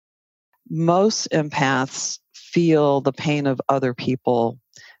most empaths feel the pain of other people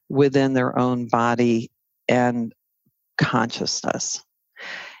within their own body and consciousness.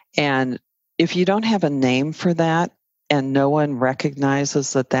 And if you don't have a name for that and no one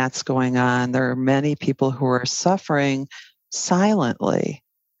recognizes that that's going on, there are many people who are suffering silently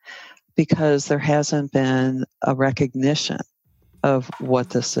because there hasn't been a recognition of what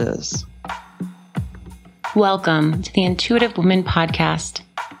this is. Welcome to the Intuitive Woman Podcast.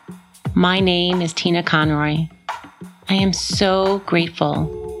 My name is Tina Conroy. I am so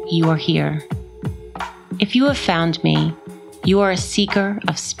grateful you are here. If you have found me, you are a seeker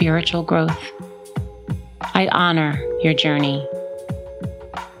of spiritual growth. I honor your journey.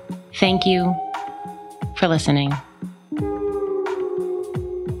 Thank you for listening.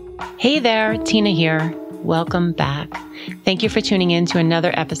 Hey there, Tina here. Welcome back. Thank you for tuning in to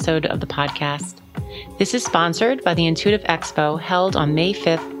another episode of the podcast. This is sponsored by the Intuitive Expo held on May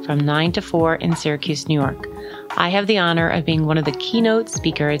 5th from 9 to 4 in Syracuse, New York. I have the honor of being one of the keynote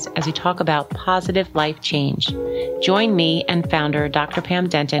speakers as we talk about positive life change. Join me and founder Dr. Pam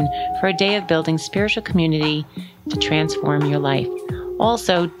Denton for a day of building spiritual community to transform your life.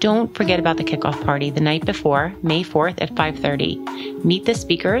 Also, don't forget about the kickoff party the night before, May 4th at 5:30. Meet the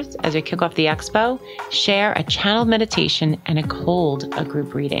speakers as we kick off the expo, share a channeled meditation, and hold a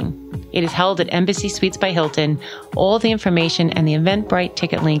group reading. It is held at Embassy Suites by Hilton. All the information and the Eventbrite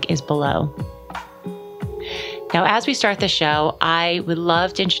ticket link is below. Now, as we start the show, I would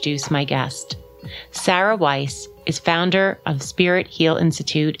love to introduce my guest. Sarah Weiss is founder of Spirit Heal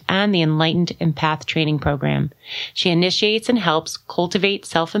Institute and the Enlightened Empath training program. She initiates and helps cultivate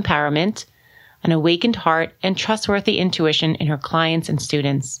self-empowerment, an awakened heart, and trustworthy intuition in her clients and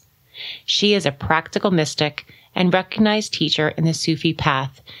students. She is a practical mystic and recognized teacher in the Sufi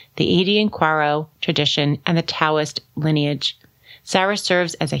path, the Adian Quaro tradition, and the Taoist lineage. Sarah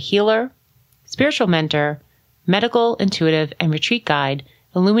serves as a healer, spiritual mentor, medical, intuitive, and retreat guide,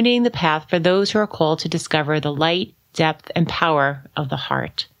 illuminating the path for those who are called to discover the light, depth, and power of the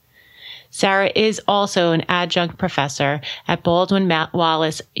heart. Sarah is also an adjunct professor at Baldwin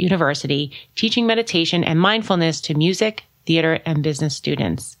Wallace University, teaching meditation and mindfulness to music, theater, and business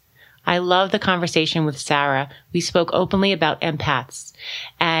students. I love the conversation with Sarah. We spoke openly about empaths,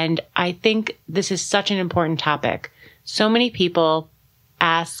 and I think this is such an important topic. So many people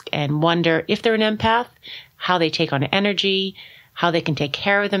ask and wonder if they're an empath, how they take on energy, how they can take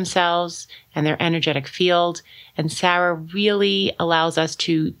care of themselves and their energetic field. And Sarah really allows us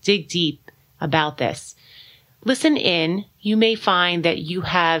to dig deep about this. Listen in. You may find that you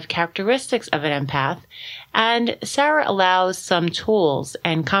have characteristics of an empath, and Sarah allows some tools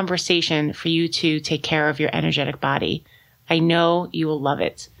and conversation for you to take care of your energetic body. I know you will love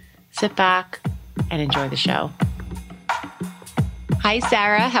it. Sit back and enjoy the show. Hi,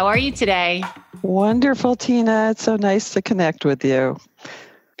 Sarah. How are you today? Wonderful, Tina. It's so nice to connect with you.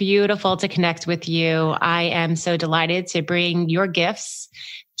 Beautiful to connect with you. I am so delighted to bring your gifts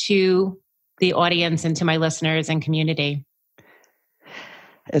to the audience and to my listeners and community.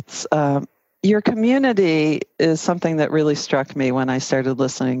 It's your community is something that really struck me when I started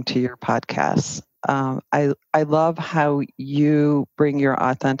listening to your podcasts. I love how you bring your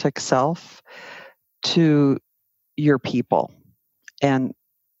authentic self to your people, and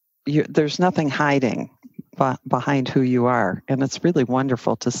there's nothing hiding behind who you are. And it's really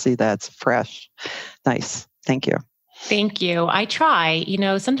wonderful to see that. It's fresh. Nice. Thank you. Thank you. I try.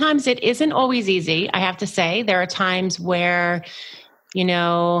 Sometimes it isn't always easy. I have to say, there are times where,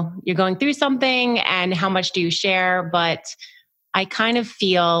 you're going through something and how much do you share? But I kind of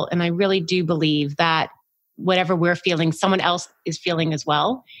feel, and I really do believe that whatever we're feeling, someone else is feeling as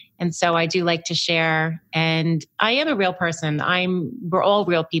well. And so I do like to share, and I am a real person. We're all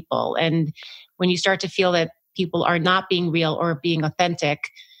real people. And when you start to feel that people are not being real or being authentic,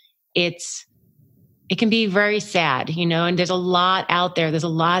 it can be very sad, and there's a lot out there. There's a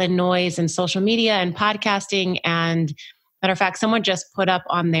lot of noise in social media and podcasting. And matter of fact, someone just put up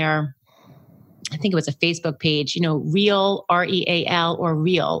on their, I think it was a Facebook page, real, R-E-A-L, or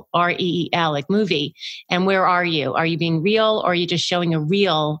real, R-E-E-L, like movie. And where are you? Are you being real, or are you just showing a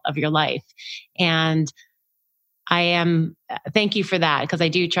reel of your life? And thank you for that, because I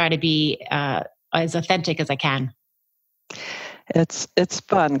do try to be as authentic as I can. It's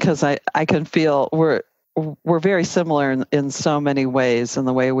fun because I can feel we're very similar in so many ways in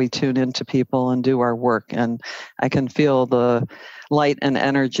the way we tune into people and do our work. And I can feel the light and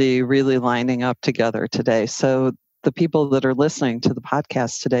energy really lining up together today. So the people that are listening to the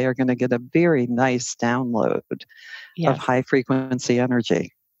podcast today are going to get a very nice download of high frequency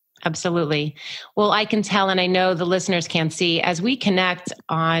energy. Absolutely. Well, I can tell, and I know the listeners can see, as we connect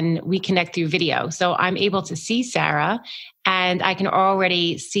through video. So I'm able to see Sarah, and I can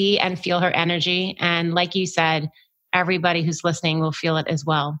already see and feel her energy. And like you said, everybody who's listening will feel it as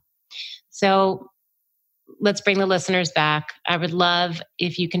well. So let's bring the listeners back. I would love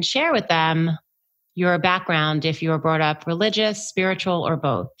if you can share with them your background, if you were brought up religious, spiritual, or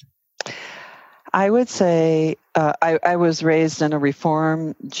both. I would say I was raised in a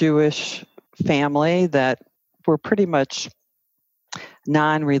Reform Jewish family that were pretty much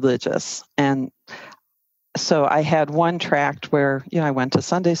non-religious. And so I had one tract where, I went to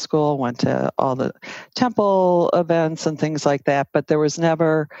Sunday school, went to all the temple events and things like that, but there was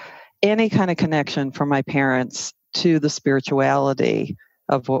never any kind of connection from my parents to the spirituality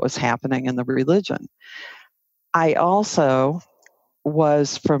of what was happening in the religion. I also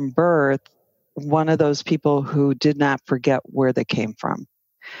was from birth one of those people who did not forget where they came from.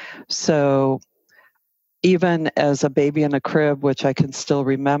 So even as a baby in a crib, which I can still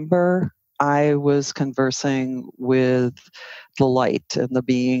remember, I was conversing with the light and the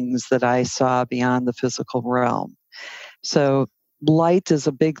beings that I saw beyond the physical realm. So light is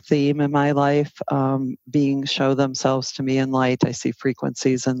a big theme in my life. Beings show themselves to me in light. I see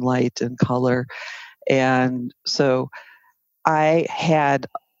frequencies in light and color. And so I had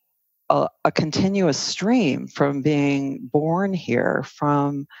a continuous stream from being born here,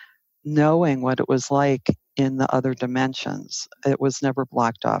 from knowing what it was like in the other dimensions. It was never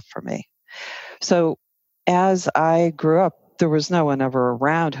blocked off for me. So as I grew up, there was no one ever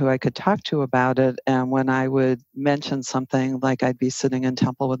around who I could talk to about it. And when I would mention something, like I'd be sitting in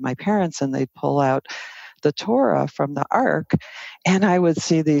temple with my parents and they'd pull out the Torah from the Ark, and I would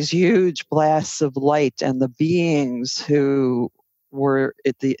see these huge blasts of light and the beings who were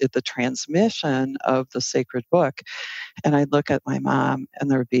at the transmission of the sacred book. And I'd look at my mom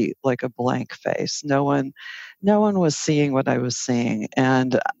and there would be like a blank face. No one was seeing what I was seeing.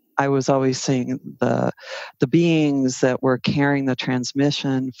 And I was always seeing the beings that were carrying the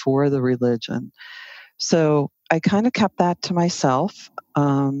transmission for the religion. So I kind of kept that to myself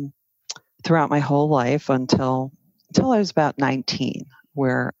throughout my whole life until I was about 19,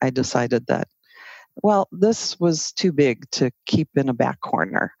 where I decided that, well, this was too big to keep in a back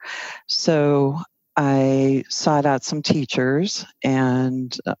corner. So I sought out some teachers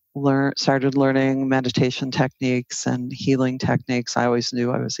and started learning meditation techniques and healing techniques. I always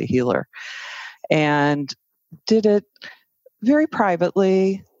knew I was a healer and did it very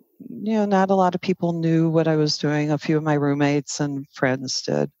privately. Not a lot of people knew what I was doing. A few of my roommates and friends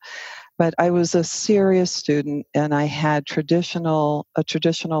did. But I was a serious student, and I had a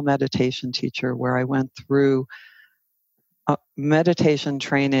traditional meditation teacher where I went through meditation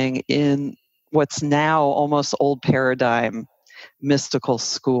training in what's now almost old paradigm mystical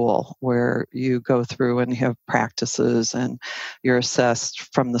school, where you go through and you have practices and you're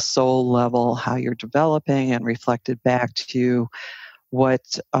assessed from the soul level, how you're developing, and reflected back to you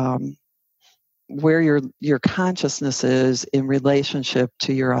where your consciousness is in relationship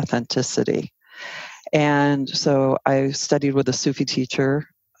to your authenticity. And so I studied with a Sufi teacher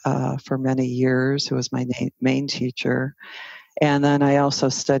for many years, who was my main teacher. And then I also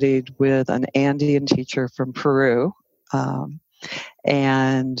studied with an Andean teacher from Peru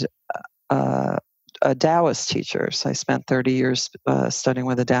and a Taoist teacher. So I spent 30 years studying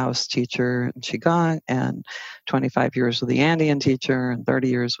with a Taoist teacher in Qigong, and 25 years with the Andean teacher, and 30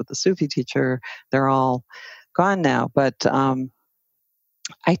 years with the Sufi teacher. They're all gone now. But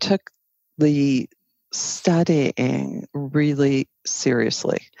I took the studying really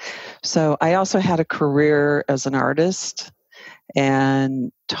seriously. So I also had a career as an artist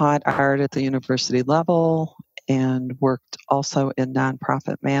and taught art at the university level and worked also in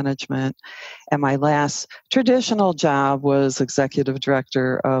nonprofit management. And my last traditional job was executive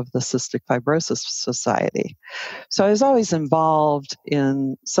director of the Cystic Fibrosis Society. So I was always involved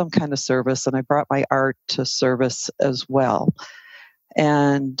in some kind of service, and I brought my art to service as well.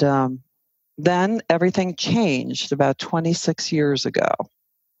 And then everything changed about 26 years ago.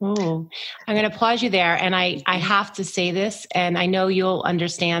 Oh, I'm going to applaud you there. And I have to say this, and I know you'll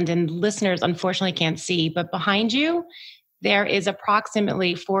understand, and listeners unfortunately can't see, but behind you, there is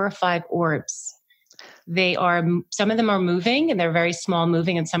approximately 4 or 5 orbs. Some of them are moving, and they're very small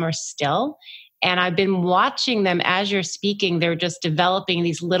moving, and some are still. And I've been watching them as you're speaking. They're just developing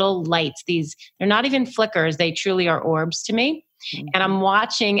these little lights. They're not even flickers. They truly are orbs to me. Mm-hmm. And I'm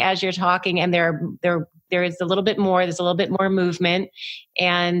watching as you're talking, and there is a little bit more. There's a little bit more movement,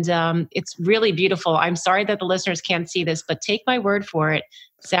 and it's really beautiful. I'm sorry that the listeners can't see this, but take my word for it.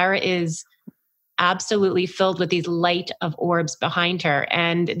 Sarah is absolutely filled with these light of orbs behind her.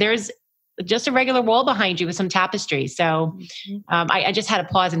 And there's just a regular wall behind you with some tapestry. So I just had to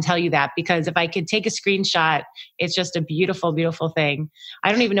pause and tell you that, because if I could take a screenshot, it's just a beautiful, beautiful thing.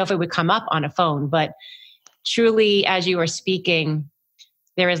 I don't even know if it would come up on a phone, but truly, as you are speaking,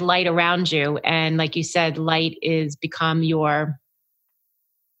 there is light around you. And like you said, light is become your,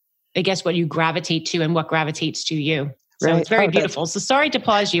 I guess, what you gravitate to and what gravitates to you. So Right. it's very beautiful. So sorry to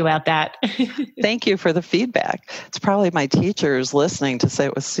pause you about that. Thank you for the feedback. It's probably my teachers listening to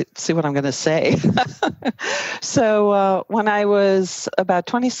see what I'm going to say. So when I was about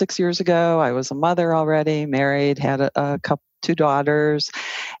 26 years ago, I was a mother already, married, had two daughters,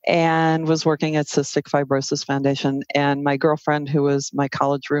 and was working at Cystic Fibrosis Foundation. And my girlfriend, who was my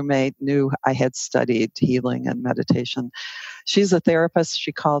college roommate, knew I had studied healing and meditation. She's a therapist.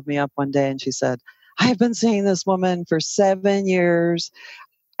 She called me up one day and she said, I've been seeing this woman for 7 years.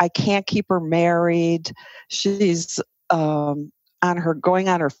 I can't keep her married. She's going on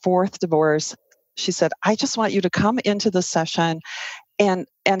her fourth divorce. She said, I just want you to come into the session and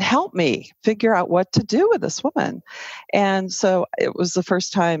help me figure out what to do with this woman. And so it was the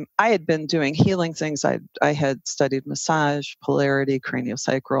first time I had been doing healing things. I had studied massage, polarity,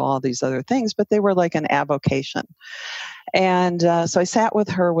 craniosacral, all these other things, but they were like an avocation. And so I sat with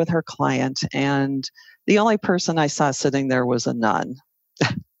her client, and the only person I saw sitting there was a nun.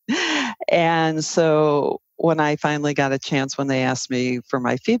 And so when I finally got a chance, when they asked me for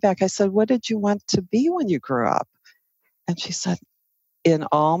my feedback, I said, what did you want to be when you grew up? And she said, in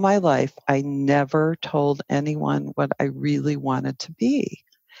all my life, I never told anyone what I really wanted to be.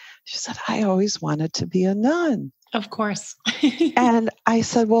 She said, I always wanted to be a nun. Of course. And I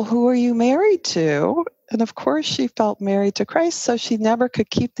said, well, who are you married to? And of course, she felt married to Christ, so she never could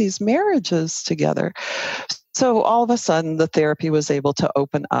keep these marriages together. So all of a sudden, the therapy was able to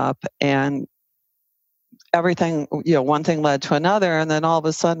open up, and everything, one thing led to another. And then all of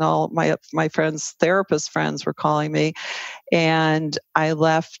a sudden, all my friends, therapist friends, were calling me. And I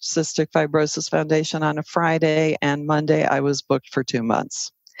left Cystic Fibrosis Foundation on a Friday, and Monday I was booked for 2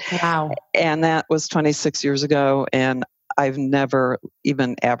 months. Wow. And that was 26 years ago. And I've never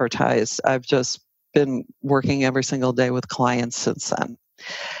even advertised. I've just been working every single day with clients since then.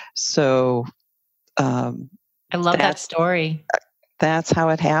 So I love that story. That's how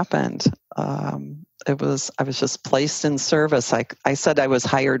it happened. I was just placed in service. I said I was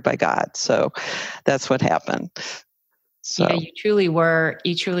hired by God. So that's what happened. So yeah, you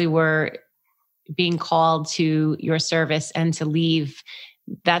truly were being called to your service and to leave.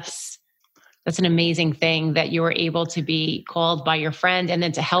 That's an amazing thing that you were able to be called by your friend and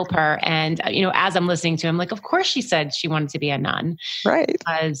then to help her. And, as I'm listening to him, like, of course she said she wanted to be a nun. Right.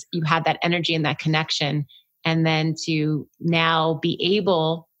 Because you had that energy and that connection. And then to now be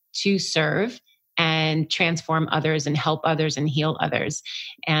able to serve and transform others and help others and heal others.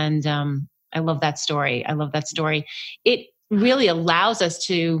 And I love that story. It really allows us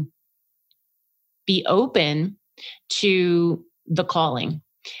to be open to the calling.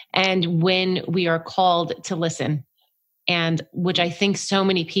 And when we are called to listen, and which I think so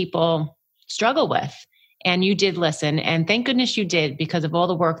many people struggle with, and you did listen, and thank goodness you did, because of all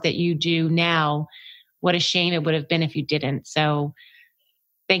the work that you do now. What a shame it would have been if you didn't. So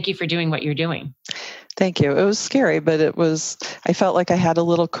thank you for doing what you're doing. Thank you. It was scary, but I felt like I had a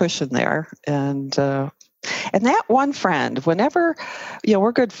little cushion there. And that one friend, whenever,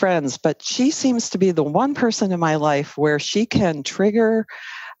 we're good friends, but she seems to be the one person in my life where she can trigger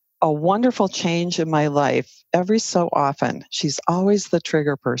a wonderful change in my life every so often. She's always the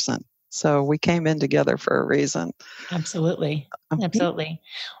trigger person. So we came in together for a reason. Absolutely. Absolutely.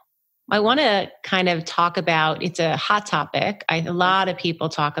 I want to kind of talk about, it's a hot topic. A lot of people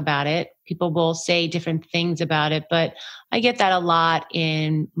talk about it. People will say different things about it, but I get that a lot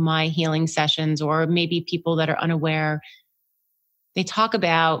in my healing sessions, or maybe people that are unaware. They talk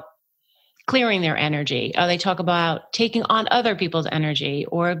about clearing their energy, or they talk about taking on other people's energy,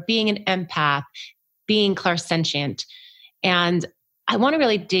 or being an empath, being clairsentient. And I want to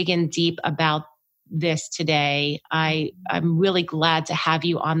really dig in deep about this today. I'm really glad to have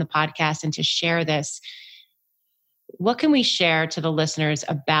you on the podcast and to share this. What can we share to the listeners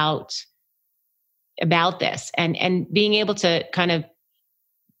about this, and being able to kind of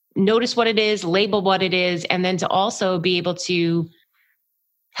notice what it is, label what it is, and then to also be able to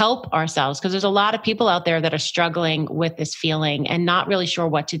help ourselves? Because there's a lot of people out there that are struggling with this feeling and not really sure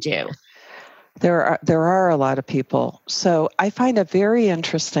what to do. There are a lot of people. So I find it very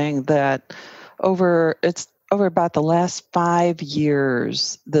interesting that over about the last 5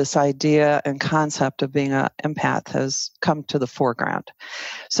 years, this idea and concept of being an empath has come to the foreground.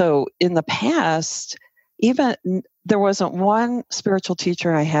 So in the past, even there wasn't one spiritual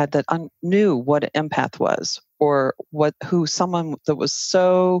teacher I had that knew what an empath was, or who someone that was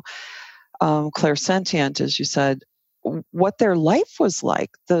so clairsentient, as you said, what their life was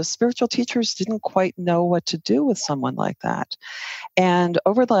like. The spiritual teachers didn't quite know what to do with someone like that. And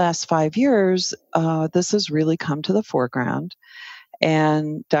over the last 5 years, this has really come to the foreground.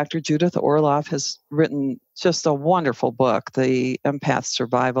 And Dr. Judith Orloff has written just a wonderful book. The Empath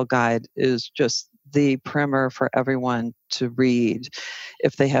Survival Guide is just the primer for everyone to read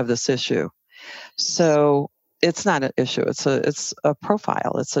if they have this issue. So it's not an issue. It's a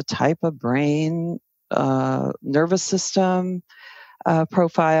profile. It's a type of brain, nervous system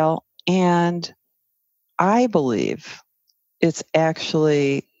profile. And I believe it's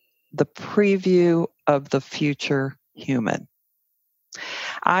actually the preview of the future human.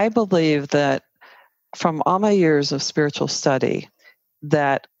 I believe that from all my years of spiritual study,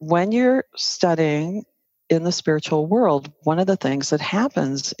 that when you're studying in the spiritual world, one of the things that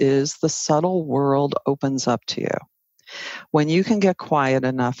happens is the subtle world opens up to you. When you can get quiet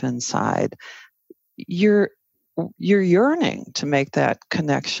enough inside, you're yearning to make that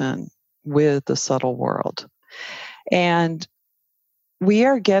connection with the subtle world. And we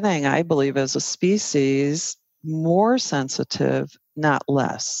are getting, I believe, as a species, more sensitive, not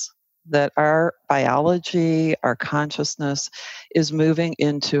less. That our biology, our consciousness is moving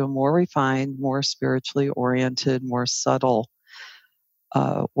into a more refined, more spiritually oriented, more subtle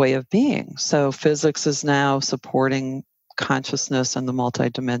way of being. So physics is now supporting consciousness and the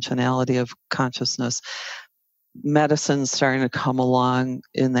multidimensionality of consciousness. Medicine's starting to come along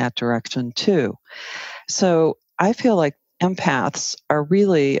in that direction too. So I feel like empaths are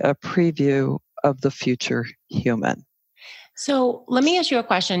really a preview of the future human. So let me ask you a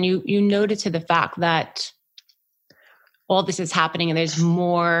question. You noted to the fact that all this is happening and there's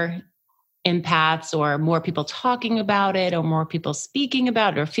more empaths or more people talking about it or more people speaking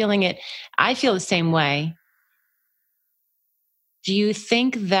about it or feeling it. I feel the same way. Do you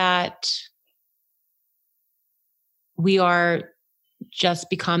think that we are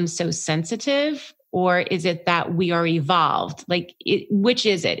just become so sensitive, or is it that we are evolved? Which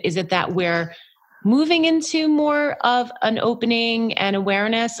is it? Is it that we're moving into more of an opening and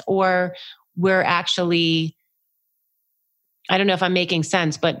awareness, or we're actually, I don't know if I'm making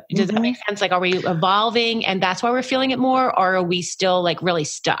sense, but does that make sense? Like, are we evolving and that's why we're feeling it more, or are we still like really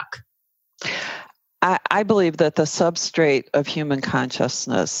stuck? I believe that the substrate of human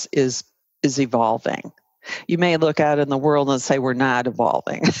consciousness is evolving. You may look out in the world and say we're not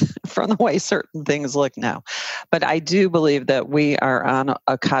evolving from the way certain things look now. But I do believe that we are on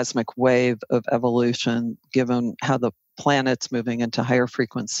a cosmic wave of evolution, given how the planet's moving into higher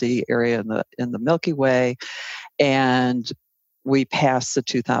frequency area in the Milky Way. And we passed the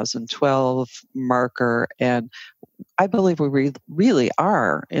 2012 marker. And I believe we really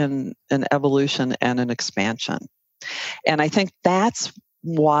are in an evolution and an expansion. And I think that's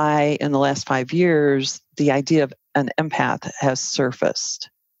why in the last 5 years, the idea of an empath has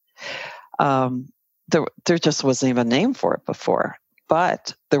surfaced. There just wasn't even a name for it before,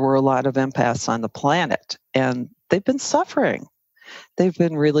 but there were a lot of empaths on the planet, and they've been suffering. They've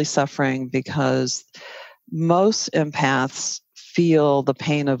been really suffering because most empaths feel the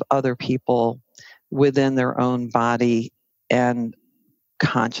pain of other people within their own body and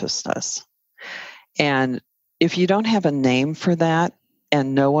consciousness. And if you don't have a name for that,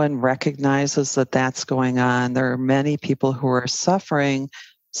 and no one recognizes that that's going on, there are many people who are suffering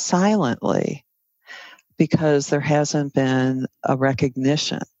silently because there hasn't been a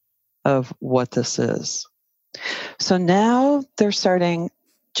recognition of what this is. So now they're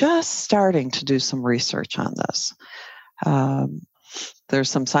just starting to do some research on this. There's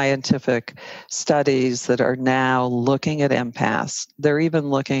some scientific studies that are now looking at empaths. They're even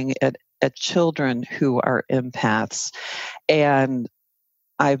looking at children who are empaths. And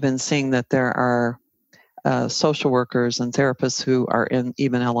I've been seeing that there are social workers and therapists who are in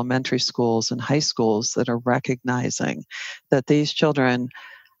even elementary schools and high schools that are recognizing that these children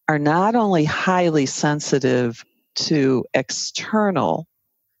are not only highly sensitive to external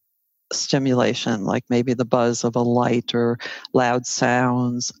stimulation, like maybe the buzz of a light or loud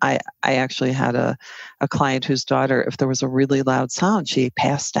sounds. I actually had a client whose daughter, if there was a really loud sound, she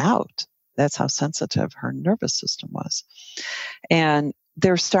passed out. That's how sensitive her nervous system was. And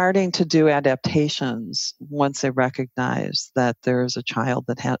they're starting to do adaptations once they recognize that there's a child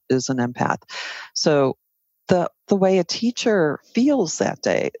that is an empath. So the way a teacher feels that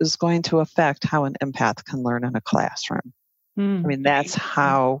day is going to affect how an empath can learn in a classroom. I mean, that's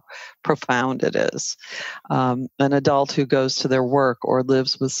how profound it is. An adult who goes to their work or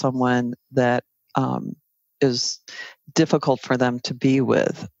lives with someone that is difficult for them to be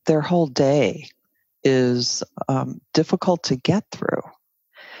with, their whole day is difficult to get through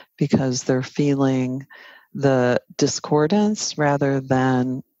because they're feeling the discordance rather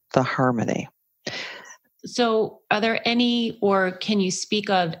than the harmony. So are there any, or can you speak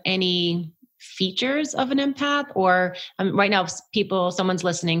of any features of an empath? Or right now, someone's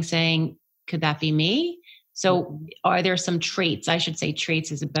listening saying, could that be me? So are there some traits, I should say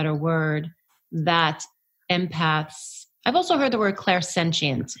traits is a better word, that empaths, I've also heard the word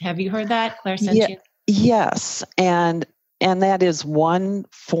clairsentient. Have you heard that? Clairsentient? Yes. And that is one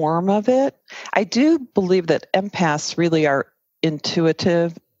form of it. I do believe that empaths really are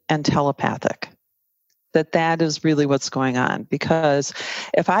intuitive and telepathic. That is really what's going on. Because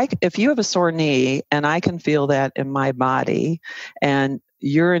if you have a sore knee and I can feel that in my body, and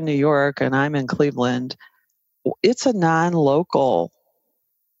you're in New York and I'm in Cleveland, it's a non-local,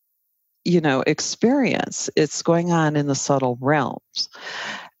 experience. It's going on in the subtle realms.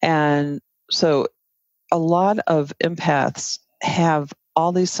 And so a lot of empaths have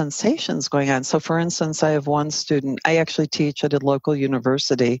all these sensations going on. So for instance, I have one student, I actually teach at a local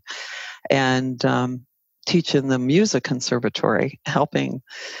university and teach in the music conservatory, helping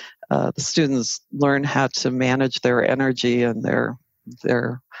the students learn how to manage their energy and their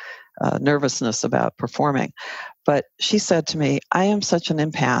nervousness about performing. But she said to me, I am such an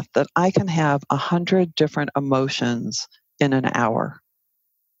empath that I can have 100 different emotions in an hour.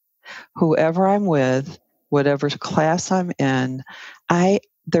 Whoever I'm with, whatever class I'm in,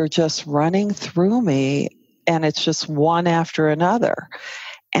 they're just running through me, and it's just one after another.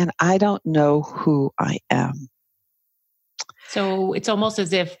 And I don't know who I am. So it's almost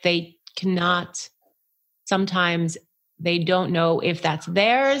as if they cannot, sometimes they don't know if that's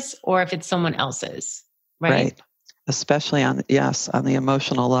theirs or if it's someone else's, right? Right. Especially on the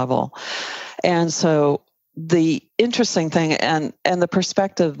emotional level. And so the interesting thing and the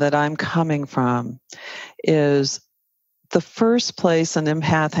perspective that I'm coming from is the first place an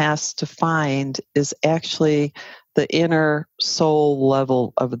empath has to find is actually the inner soul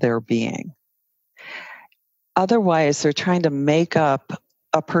level of their being. Otherwise, they're trying to make up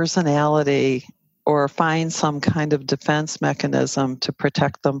a personality or find some kind of defense mechanism to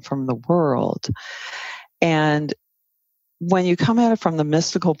protect them from the world. And when you come at it from the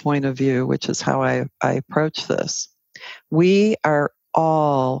mystical point of view, which is how I approach this, we are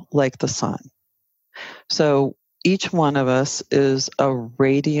all like the sun. So each one of us is a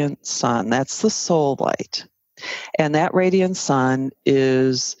radiant sun. That's the soul light. And that radiant sun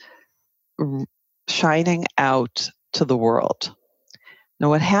is shining out to the world. Now,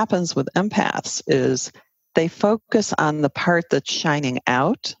 what happens with empaths is they focus on the part that's shining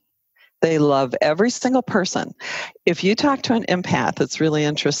out. They love every single person. If you talk to an empath, it's really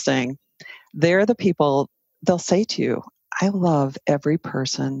interesting. They're the people, they'll say to you, I love every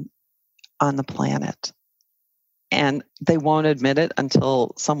person on the planet. And they won't admit it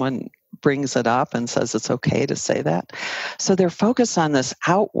until someone brings it up and says it's okay to say that. So they're focused on this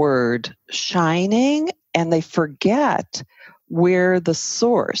outward shining, and they forget where the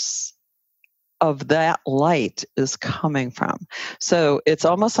source of that light is coming from. So it's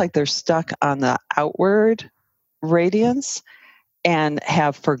almost like they're stuck on the outward radiance and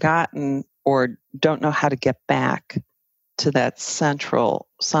have forgotten or don't know how to get back to that central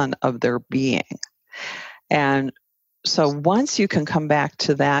sun of their being. And so once you can come back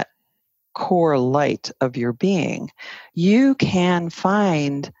to that core light of your being, you can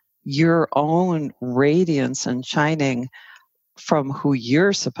find your own radiance and shining from who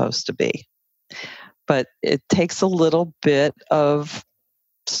you're supposed to be. But it takes a little bit of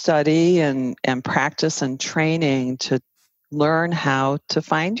study and practice and training to learn how to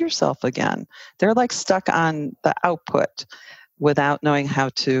find yourself again. They're like stuck on the output without knowing how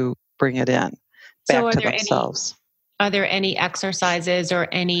to bring it in back to themselves. Are there any exercises or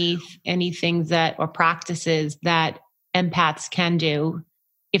any things that or practices that empaths can do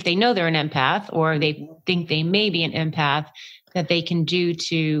if they know they're an empath or they think they may be an empath that they can do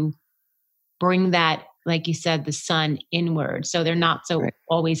to bring that, like you said, the sun inward, so they're not so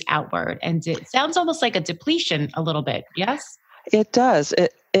always outward? And it sounds almost like a depletion a little bit. Yes, it does.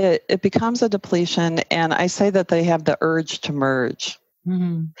 It becomes a depletion, and I say that they have the urge to merge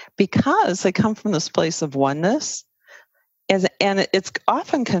because they come from this place of oneness. And it's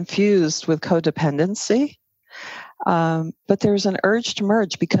often confused with codependency. But there's an urge to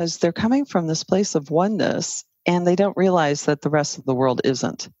merge because they're coming from this place of oneness and they don't realize that the rest of the world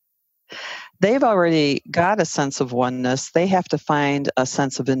isn't. They've already got a sense of oneness. They have to find a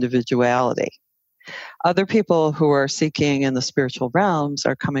sense of individuality. Other people who are seeking in the spiritual realms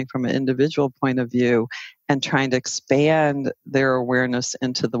are coming from an individual point of view and trying to expand their awareness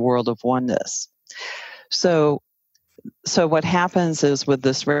into the world of oneness. So what happens is with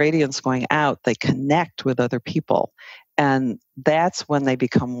this radiance going out, they connect with other people. And that's when they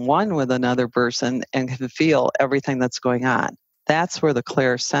become one with another person and can feel everything that's going on. That's where the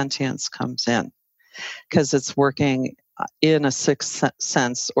clairsentience comes in, because it's working in a sixth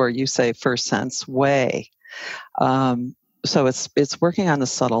sense, or you say first sense way. So it's working on the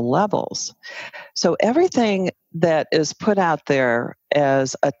subtle levels. So everything that is put out there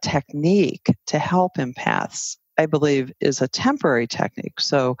as a technique to help empaths, I believe, is a temporary technique.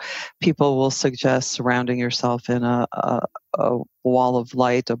 So people will suggest surrounding yourself in a wall of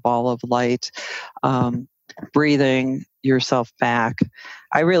light, a ball of light, breathing yourself back.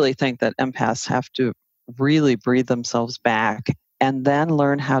 I really think that empaths have to really breathe themselves back and then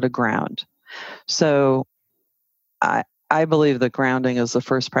learn how to ground. So I believe that grounding is the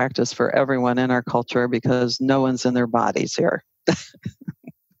first practice for everyone in our culture because no one's in their bodies here.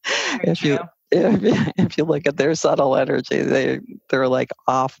 If you look at their subtle energy, they're like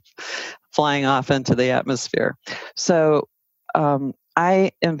flying off into the atmosphere. So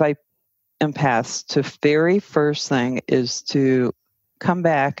I invite empaths to very first thing is to come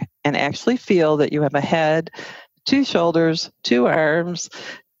back and actually feel that you have a head, 2 shoulders, 2 arms,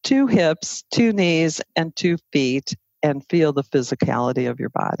 2 hips, 2 knees, and 2 feet, and feel the physicality of your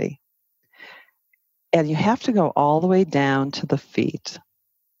body. And you have to go all the way down to the feet.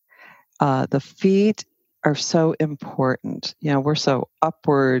 The feet are so important. We're so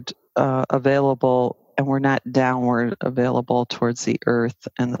upward available, and we're not downward available towards the earth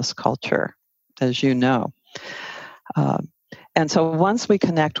in this culture, as you know. And so once we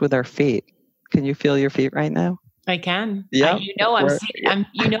connect with our feet, can you feel your feet right now? I can. Yeah.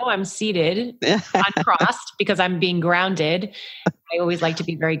 I'm seated, uncrossed, because I'm being grounded. I always like to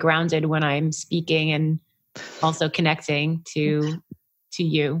be very grounded when I'm speaking and also connecting to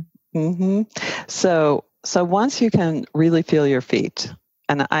you. Mm-hmm. So once you can really feel your feet,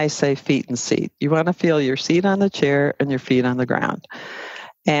 and I say feet and seat, you want to feel your seat on the chair and your feet on the ground.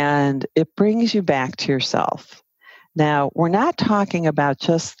 And it brings you back to yourself. Now, we're not talking about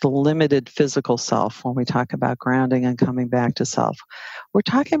just the limited physical self when we talk about grounding and coming back to self. We're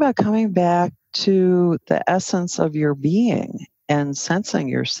talking about coming back to the essence of your being and sensing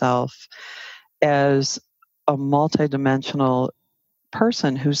yourself as a multidimensional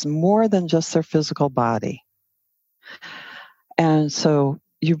person who's more than just their physical body. And so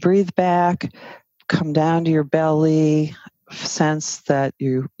you breathe back, come down to your belly, sense that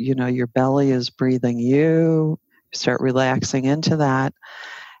your belly is breathing you. Start relaxing into that,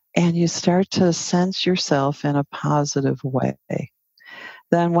 and you start to sense yourself in a positive way.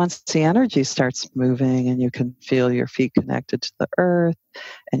 Then once the energy starts moving and you can feel your feet connected to the earth,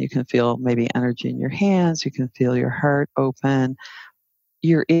 and you can feel maybe energy in your hands, you can feel your heart open,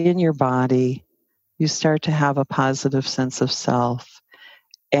 you're in your body, you start to have a positive sense of self,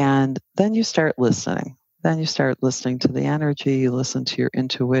 and then you start listening. Then you start listening to the energy, you listen to your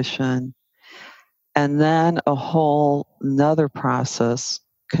intuition. And then a whole nother process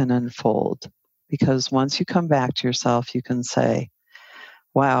can unfold, because once you come back to yourself, you can say,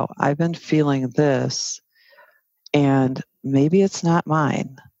 wow, I've been feeling this, and maybe it's not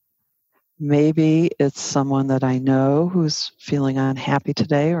mine. Maybe it's someone that I know who's feeling unhappy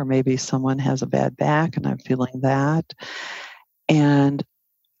today, or maybe someone has a bad back and I'm feeling that. And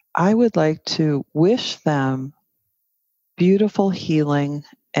I would like to wish them beautiful healing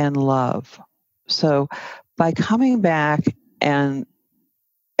and love. So by coming back and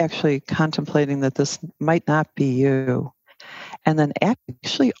actually contemplating that this might not be you, and then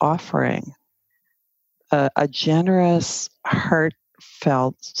actually offering a generous,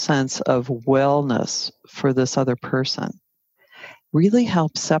 heartfelt sense of wellness for this other person, really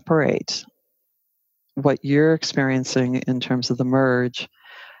helps separate what you're experiencing in terms of the merge,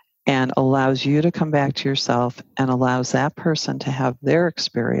 and allows you to come back to yourself and allows that person to have their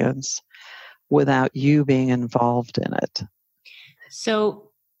experience without you being involved in it.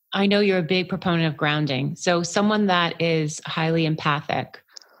 So I know you're a big proponent of grounding. So someone that is highly empathic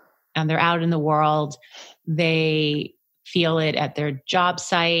and they're out in the world, they feel it at their job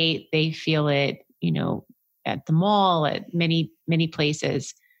site, they feel it, at the mall, at many, many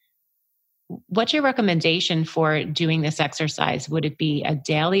places. what's your recommendation for doing this exercise? Would it be a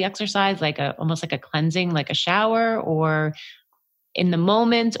daily exercise, almost like a cleansing, like a shower, or in the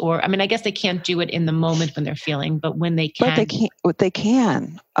moment? Or, I mean, I guess they can't do it in the moment when they're feeling, but when they can. But they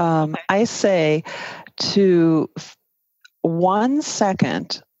can. I say to 1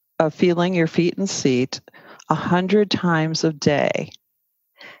 second of feeling your feet and seat 100 times a day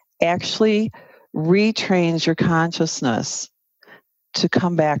actually retrains your consciousness to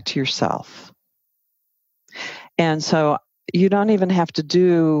come back to yourself. And so you don't even have to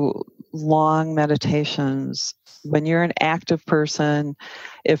do long meditations. When you're an active person,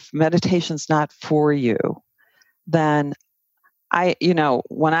 if meditation's not for you, then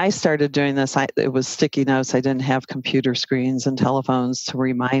when I started doing this, it was sticky notes. I didn't have computer screens and telephones to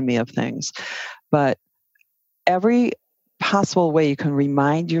remind me of things. But every possible way you can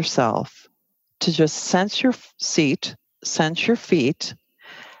remind yourself to just sense your seat, sense your feet,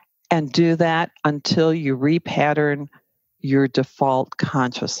 and do that until you repattern your default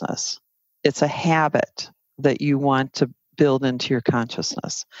consciousness. It's a habit that you want to build into your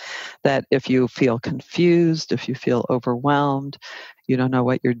consciousness. That if you feel confused, if you feel overwhelmed, you don't know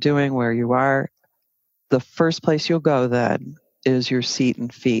what you're doing, where you are, the first place you'll go then is your seat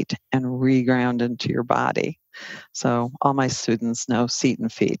and feet, and reground into your body. So all my students know seat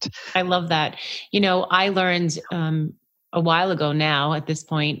and feet. I love that. I learned a while ago now at this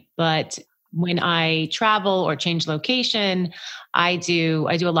point, but when I travel or change location, I do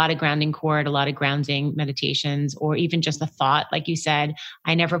a lot of grounding cord, a lot of grounding meditations, or even just a thought, like you said.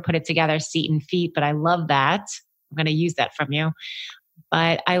 I never put it together, seat and feet, but I love that. I'm going to use that from you.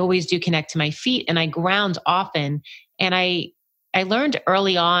 But I always do connect to my feet, and I ground often. And I learned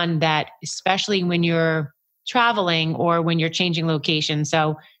early on that, especially when you're traveling or when you're changing location.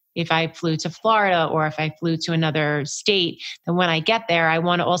 So if I flew to Florida or if I flew to another state, then when I get there, I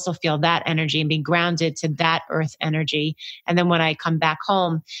want to also feel that energy and be grounded to that earth energy. And then when I come back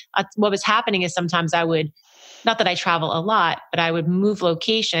home, what was happening is sometimes I would, not that I travel a lot, but I would move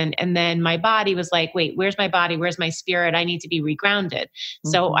location, and then my body was like, wait, where's my body? Where's my spirit? I need to be regrounded. Mm-hmm.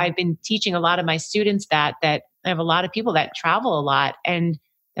 So I've been teaching a lot of my students that I have a lot of people that travel a lot, and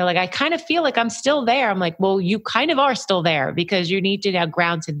they're like, I kind of feel like I'm still there. I'm like, well, you kind of are still there, because you need to now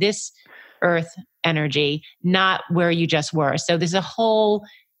ground to this earth energy, not where you just were. So there's a whole,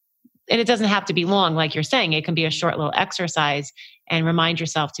 and it doesn't have to be long, like you're saying. It can be a short little exercise, and remind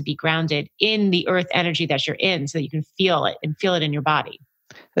yourself to be grounded in the earth energy that you're in, so that you can feel it and feel it in your body.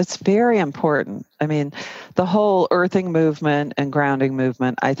 It's very important. I mean, the whole earthing movement and grounding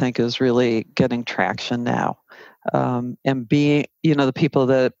movement, I think, is really getting traction now. And being, the people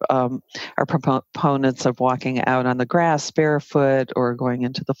that are proponents of walking out on the grass barefoot, or going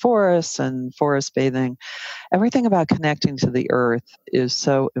into the forest and forest bathing, everything about connecting to the earth is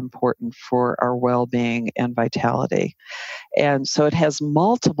so important for our well-being and vitality. And so it has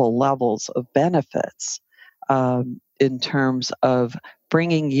multiple levels of benefits in terms of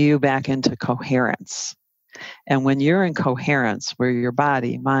bringing you back into coherence. And when you're in coherence, where your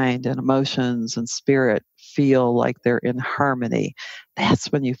body, mind, and emotions and spirit feel like they're in harmony,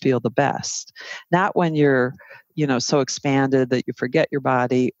 that's when you feel the best. Not when you're, so expanded that you forget your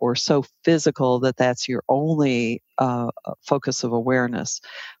body, or so physical that that's your only focus of awareness.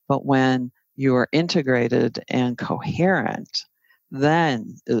 But when you're integrated and coherent,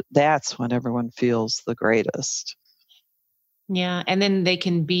 then that's when everyone feels the greatest. Yeah. And then they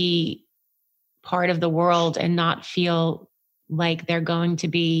can be part of the world and not feel like they're going to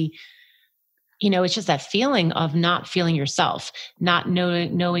be, it's just that feeling of not feeling yourself, not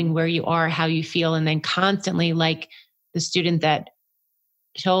knowing where you are, how you feel. And then constantly, like the student that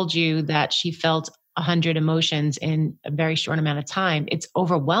told you that she felt 100 emotions in a very short amount of time, it's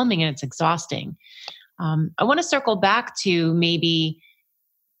overwhelming and it's exhausting. I want to circle back to maybe,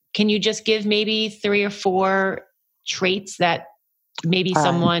 can you just give maybe 3 or 4 traits that maybe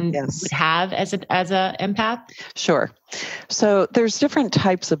someone would have as a empath? Sure. So there's different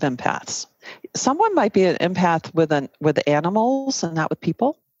types of empaths. Someone might be an empath with animals and not with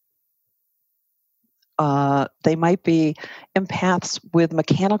people. They might be empaths with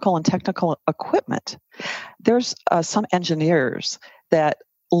mechanical and technical equipment. There's some engineers that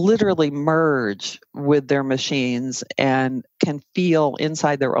literally merge with their machines and can feel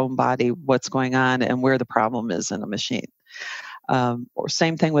inside their own body what's going on and where the problem is in a machine. Or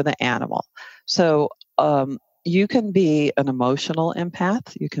same thing with an animal. So you can be an emotional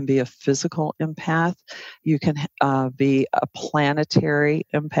empath. You can be a physical empath. You can be a planetary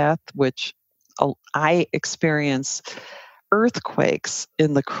empath, which I experience earthquakes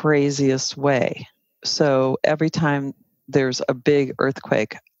in the craziest way. So every time there's a big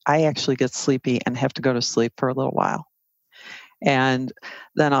earthquake, I actually get sleepy and have to go to sleep for a little while. And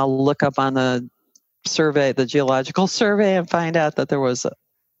then I'll look up on the survey, the geological survey, and find out that there was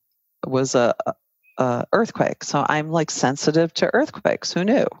a earthquake. So I'm like sensitive to earthquakes. Who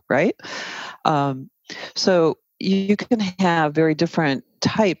knew, right? So you can have very different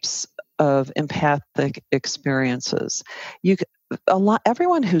types of empathic experiences.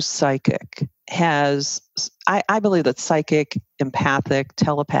 Everyone who's psychic has, I believe that psychic, empathic,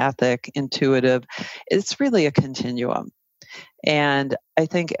 telepathic, intuitive, it's really a continuum. And I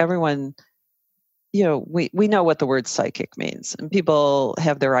think everyone, we know what the word psychic means, and people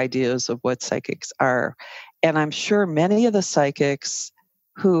have their ideas of what psychics are. And I'm sure many of the psychics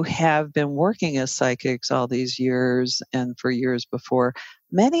who have been working as psychics all these years and for years before,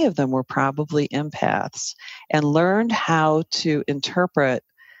 many of them were probably empaths and learned how to interpret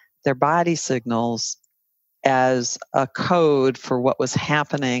their body signals as a code for what was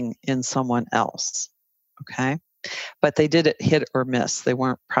happening in someone else. Okay? But they did it hit or miss. They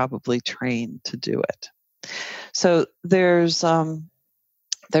weren't probably trained to do it. So there's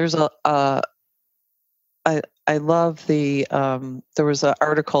I love there was an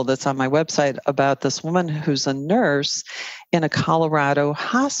article that's on my website about this woman who's a nurse in a Colorado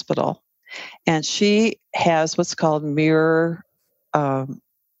hospital, and she has what's called mirror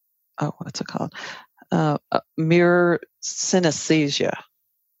synesthesia.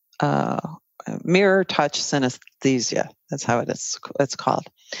 Mirror touch synesthesia. That's how it's called.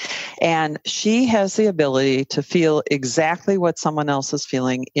 And she has the ability to feel exactly what someone else is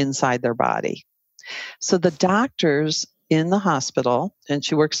feeling inside their body. So the doctors in the hospital, and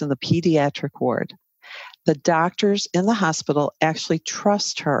she works in the pediatric ward, the doctors in the hospital actually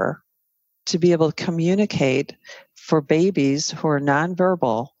trust her to be able to communicate for babies who are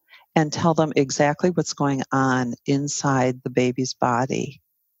nonverbal and tell them exactly what's going on inside the baby's body,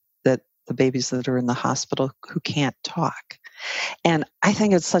 that the babies that are in the hospital who can't talk. And I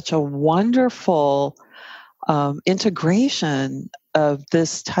think it's such a wonderful integration of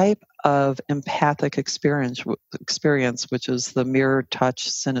this type of empathic experience, which is the mirror touch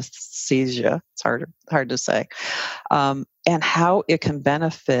synesthesia. It's hard to say, and how it can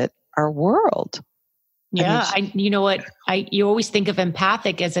benefit our world. Yeah, you know what? You always think of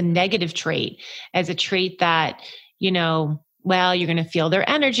empathic as a negative trait, as a trait that, well, you're going to feel their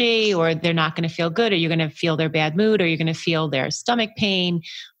energy, or they're not going to feel good, or you're going to feel their bad mood, or you're going to feel their stomach pain.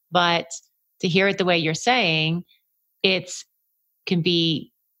 But to hear it the way you're saying, it can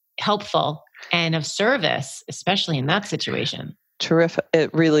be helpful and of service, especially in that situation. Terrific.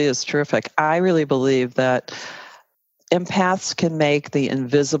 It really is terrific. I really believe that empaths can make the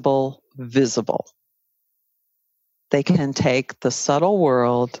invisible visible. They can take the subtle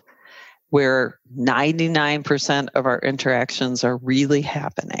world where 99% of our interactions are really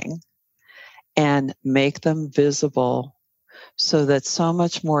happening and make them visible so that so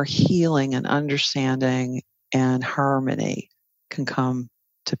much more healing and understanding and harmony can come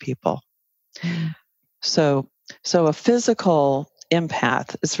to people. Mm. So a physical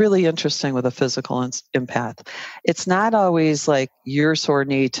empath, it's really interesting with a physical empath. It's not always like your sore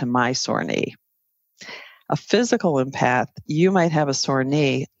knee to my sore knee. A physical empath, you might have a sore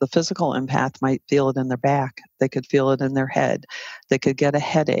knee. The physical empath might feel it in their back. They could feel it in their head. They could get a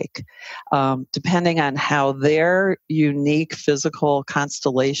headache. Depending on how their unique physical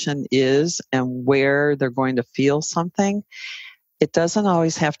constellation is and where they're going to feel something, it doesn't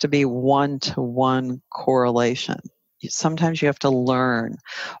always have to be one-to-one correlation. Sometimes you have to learn.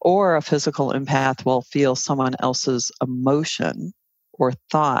 Or a physical empath will feel someone else's emotion or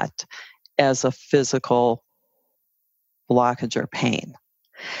thought as a physical blockage or pain.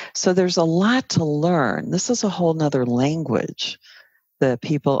 So there's a lot to learn. This is a whole nother language that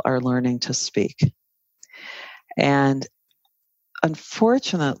people are learning to speak. And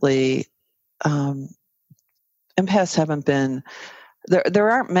unfortunately, empaths haven't been, there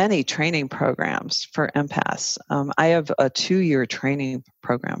aren't many training programs for empaths. I have a 2-year training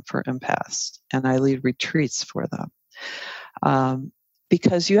program for empaths, and I lead retreats for them.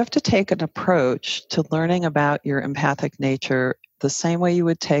 Because you have to take an approach to learning about your empathic nature the same way you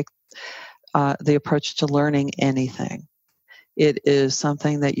would take the approach to learning anything. It is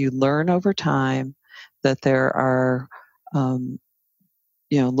something that you learn over time, that there are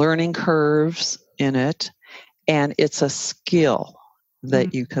learning curves in it, and it's a skill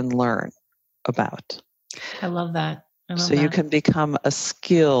that you can learn about. I love that. You can become a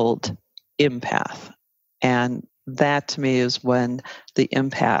skilled empath. And that to me is when the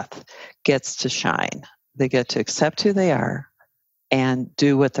empath gets to shine. They get to accept who they are and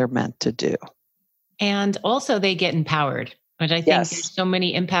do what they're meant to do. And also they get empowered. Which I think there's so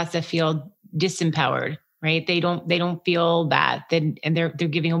many empaths that feel disempowered, right? They don't feel that, and they're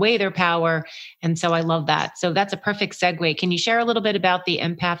giving away their power. And so I love that. So that's a perfect segue. Can you share a little bit about the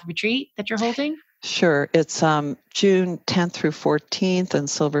Empath retreat that you're holding? Sure. It's June 10th through 14th in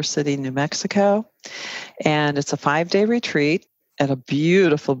Silver City, New Mexico. And it's a 5-day retreat at a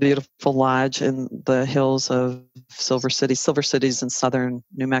beautiful, beautiful lodge in the hills of Silver City. Silver City's in southern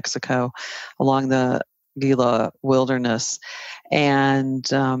New Mexico along the Gila Wilderness. And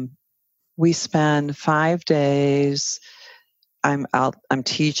we spend 5 days. I'm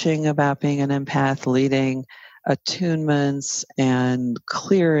teaching about being an empath, leading attunements and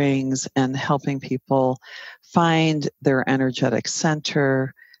clearings and helping people find their energetic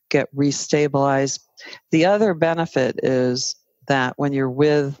center, get restabilized. The other benefit is that when you're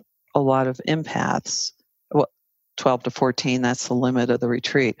with a lot of empaths, 12 to 14, that's the limit of the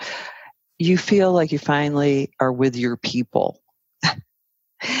retreat, you feel like you finally are with your people.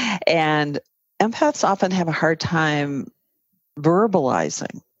 And empaths often have a hard time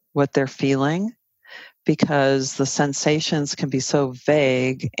verbalizing what they're feeling because the sensations can be so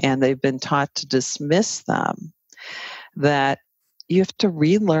vague and they've been taught to dismiss them that you have to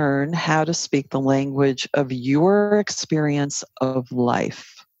relearn how to speak the language of your experience of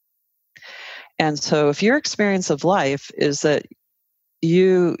life. And so if your experience of life is that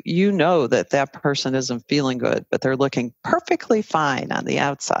you know that person isn't feeling good, but they're looking perfectly fine on the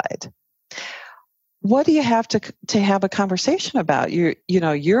outside, what do you have to have a conversation about?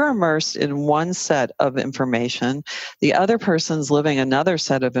 You're immersed in one set of information. The other person's living another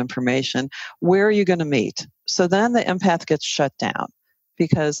set of information. Where are you going to meet? So then the empath gets shut down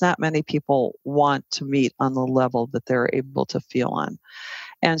because not many people want to meet on the level that they're able to feel on.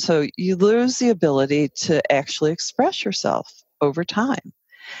 And so you lose the ability to actually express yourself over time.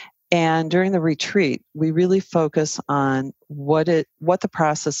 And during the retreat, we really focus on what the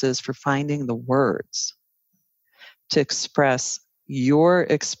process is for finding the words to express your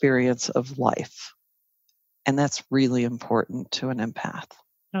experience of life. And that's really important to an empath.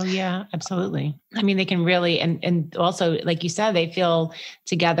 Oh yeah, absolutely. I mean, they can really, and also, like you said, they feel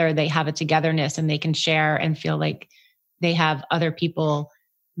together, they have a togetherness and they can share and feel like they have other people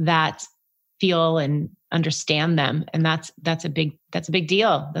that feel and understand them. And that's a big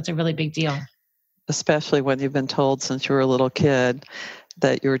deal. That's a really big deal. Especially when you've been told since you were a little kid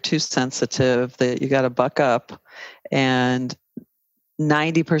that you're too sensitive, that you got to buck up, and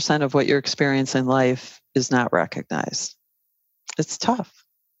 90% of what you experience in life is not recognized. It's tough.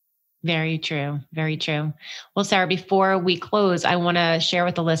 Very true. Very true. Well, Sarah, before we close, I want to share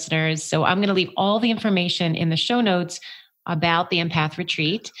with the listeners. So I'm going to leave all the information in the show notes about the Empath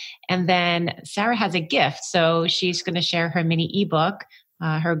Retreat. And then Sarah has a gift. So she's going to share her mini ebook,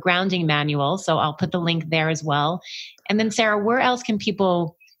 her grounding manual. So I'll put the link there as well. And then Sarah, where else can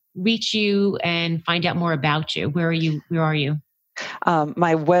people reach you and find out more about you? Where are you?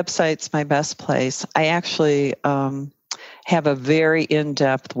 My website's my best place. I actually have a very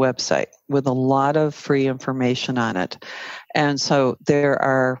in-depth website with a lot of free information on it. And so there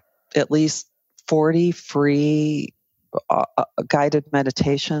are at least 40 free guided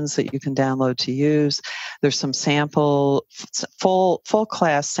meditations that you can download to use. There's some full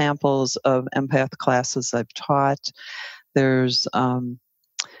class samples of empath classes I've taught. There's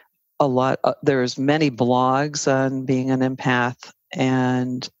there's many blogs on being an empath,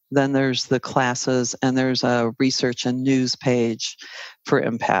 and then there's the classes, and there's a research and news page for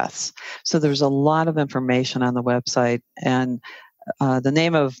empaths. So there's a lot of information on the website, and the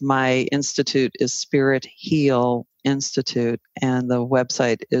name of my institute is Spirit Heal Institute, and the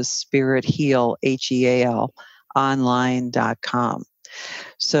website is spiritheal, HEAL, online.com.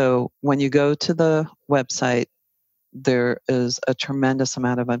 So when you go to the website, there is a tremendous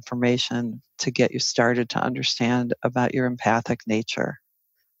amount of information to get you started to understand about your empathic nature.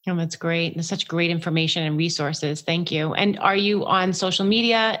 Oh, that's great. That's such great information and resources. Thank you. And are you on social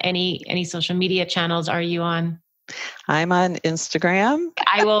media? Any social media channels are you on? I'm on Instagram.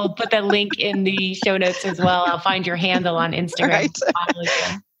 I will put that link in the show notes as well. I'll find your handle on Instagram.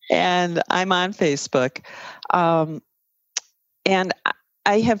 Right. And I'm on Facebook. And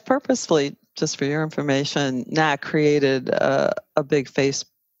I have purposefully, just for your information, not created a big Facebook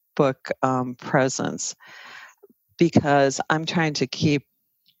presence because I'm trying to keep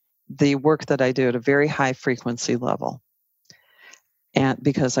the work that I do at a very high frequency level. And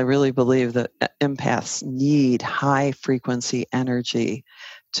because I really believe that empaths need high frequency energy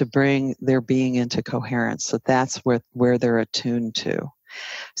to bring their being into coherence. So that's where they're attuned to.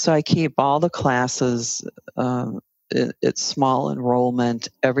 So I keep all the classes it's small enrollment.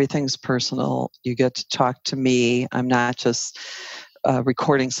 Everything's personal. You get to talk to me. I'm not just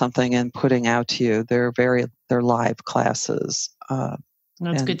recording something and putting out to you. They're live classes.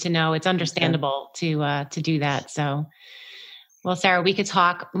 That's good to know. It's understandable to do that. So, well, Sarah, we could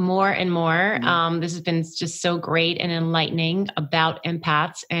talk more and more. This has been just so great and enlightening about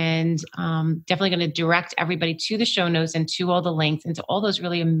empaths, and definitely going to direct everybody to the show notes and to all the links and to all those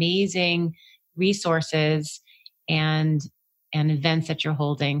really amazing resources and events that you're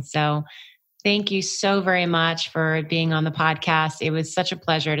holding. So thank you so very much for being on the podcast. It was such a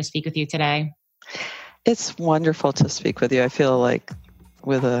pleasure to speak with you today. It's wonderful to speak with you. I feel like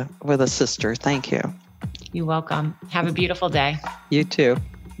with a sister. Thank you. You're welcome. Have a beautiful day. You too.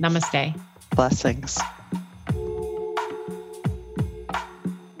 Namaste. Blessings.